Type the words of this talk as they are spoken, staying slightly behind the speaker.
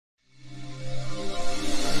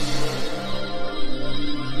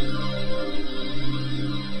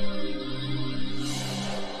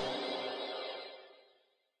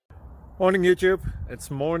Morning YouTube,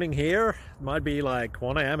 it's morning here. It might be like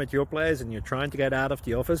 1 a.m. at your place and you're trying to get out of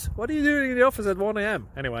the office. What are you doing in the office at 1 a.m?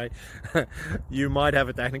 Anyway, you might have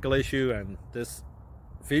a technical issue and this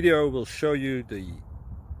video will show you the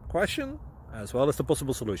question as well as the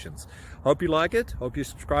possible solutions. Hope you like it, hope you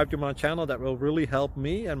subscribe to my channel. That will really help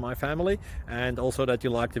me and my family, and also that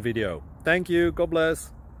you like the video. Thank you, God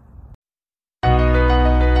bless.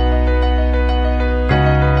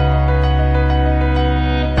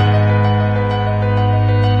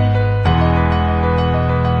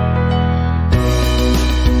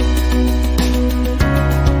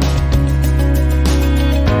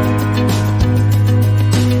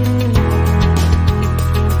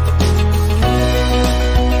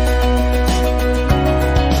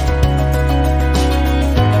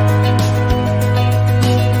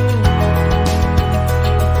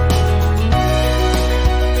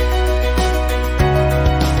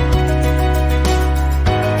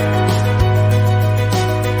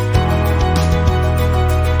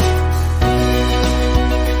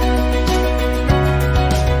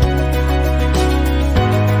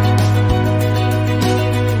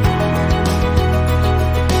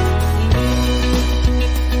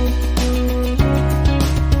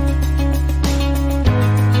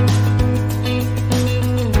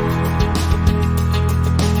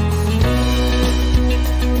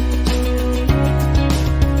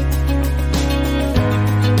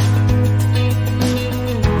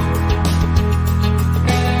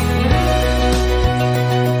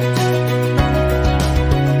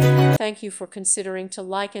 Thank you for considering to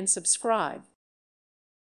like and subscribe.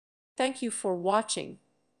 Thank you for watching.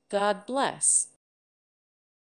 God bless.